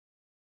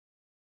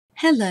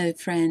Hello,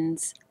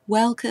 friends.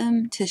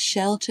 Welcome to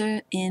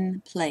Shelter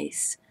in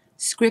Place.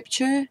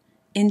 Scripture,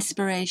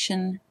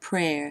 inspiration,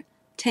 prayer.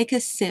 Take a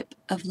sip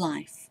of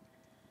life.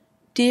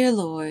 Dear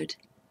Lord,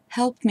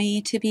 help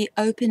me to be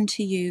open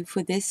to you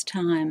for this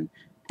time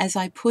as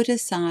I put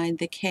aside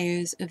the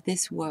cares of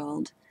this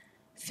world.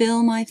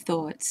 Fill my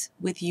thoughts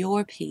with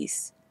your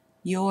peace,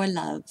 your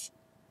love.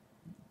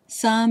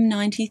 Psalm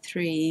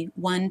 93,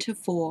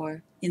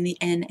 1-4 in the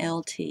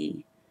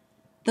NLT.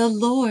 The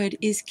Lord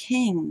is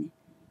King.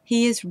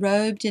 He is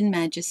robed in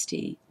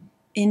majesty.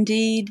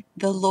 Indeed,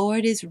 the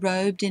Lord is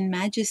robed in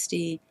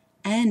majesty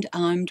and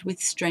armed with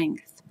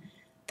strength.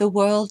 The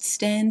world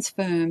stands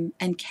firm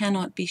and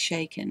cannot be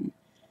shaken.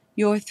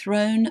 Your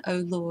throne, O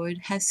Lord,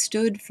 has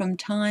stood from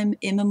time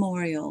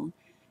immemorial.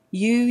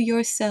 You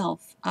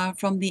yourself are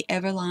from the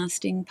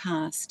everlasting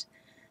past.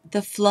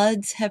 The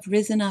floods have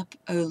risen up,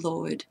 O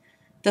Lord.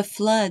 The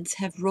floods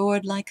have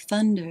roared like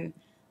thunder.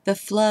 The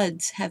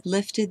floods have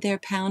lifted their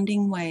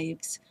pounding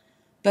waves.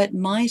 But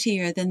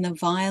mightier than the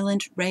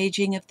violent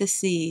raging of the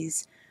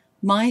seas,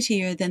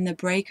 mightier than the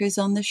breakers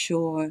on the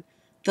shore,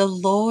 the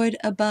Lord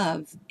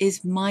above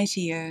is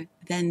mightier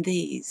than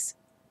these.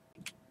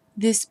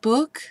 This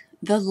book,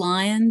 The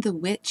Lion, the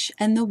Witch,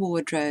 and the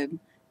Wardrobe,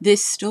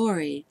 this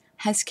story,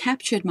 has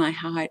captured my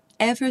heart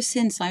ever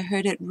since I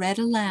heard it read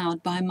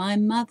aloud by my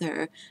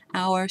mother,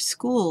 our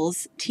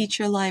school's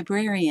teacher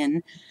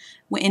librarian,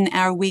 in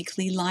our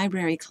weekly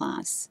library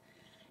class.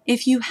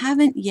 If you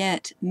haven't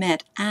yet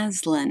met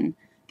Aslan,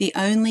 the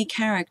only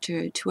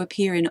character to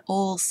appear in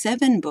all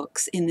 7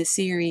 books in the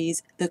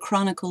series The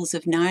Chronicles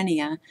of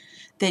Narnia,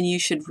 then you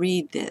should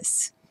read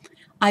this.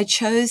 I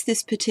chose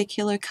this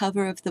particular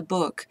cover of the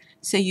book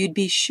so you'd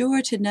be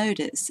sure to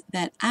notice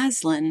that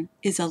Aslan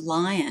is a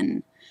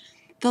lion.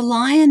 The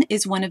lion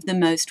is one of the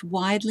most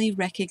widely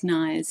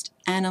recognized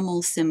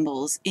animal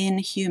symbols in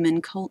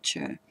human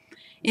culture.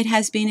 It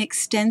has been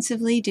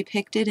extensively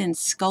depicted in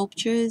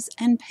sculptures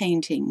and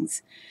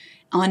paintings,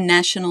 on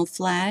national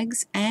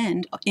flags,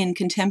 and in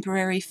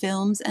contemporary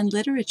films and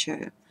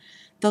literature.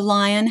 The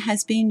lion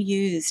has been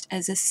used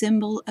as a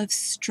symbol of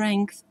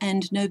strength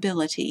and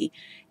nobility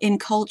in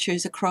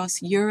cultures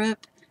across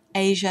Europe,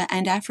 Asia,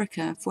 and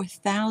Africa for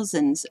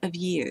thousands of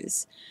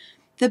years.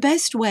 The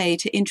best way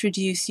to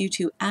introduce you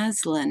to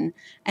Aslan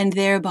and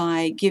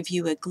thereby give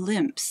you a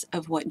glimpse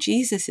of what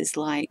Jesus is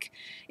like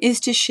is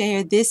to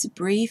share this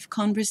brief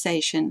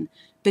conversation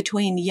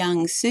between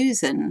young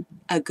Susan,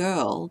 a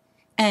girl,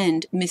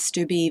 and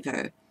Mr.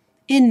 Beaver.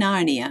 In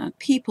Narnia,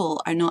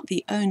 people are not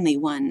the only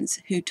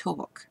ones who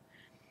talk.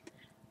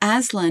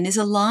 Aslan is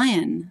a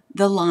lion,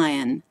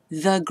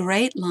 the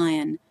great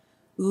lion.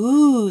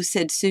 Ooh,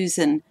 said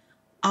Susan.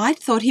 I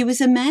thought he was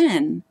a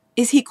man.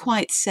 Is he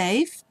quite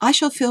safe? I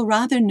shall feel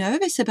rather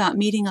nervous about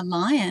meeting a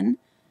lion.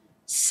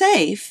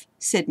 Safe,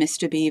 said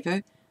Mr.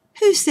 Beaver.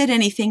 Who said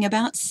anything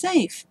about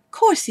safe?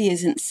 Course he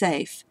isn't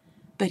safe.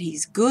 But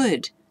he's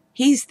good.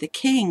 He's the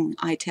king,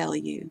 I tell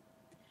you.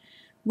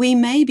 We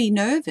may be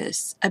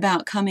nervous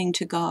about coming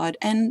to God,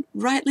 and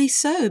rightly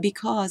so,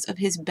 because of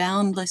his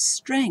boundless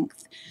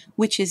strength,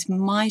 which is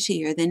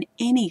mightier than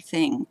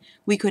anything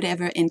we could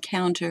ever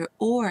encounter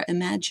or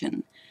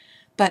imagine.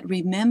 But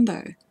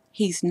remember,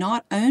 he's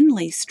not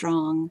only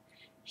strong,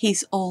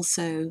 he's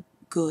also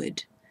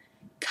good.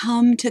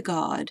 Come to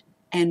God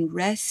and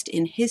rest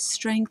in his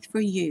strength for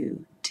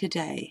you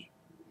today.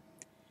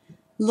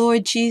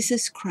 Lord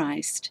Jesus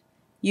Christ,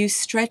 you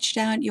stretched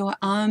out your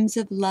arms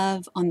of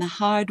love on the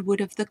hard wood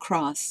of the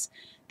cross,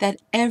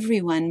 that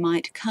everyone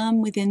might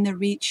come within the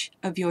reach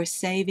of your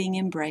saving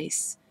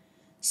embrace.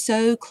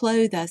 So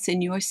clothe us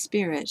in your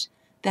Spirit,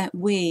 that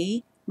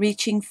we,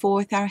 reaching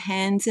forth our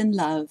hands in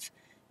love,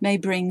 may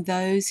bring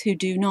those who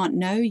do not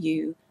know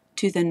you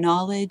to the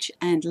knowledge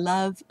and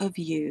love of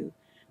you.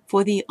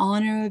 For the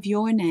honor of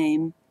your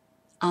name,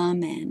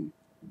 Amen.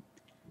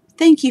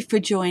 Thank you for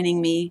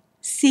joining me.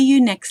 See you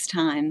next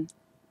time.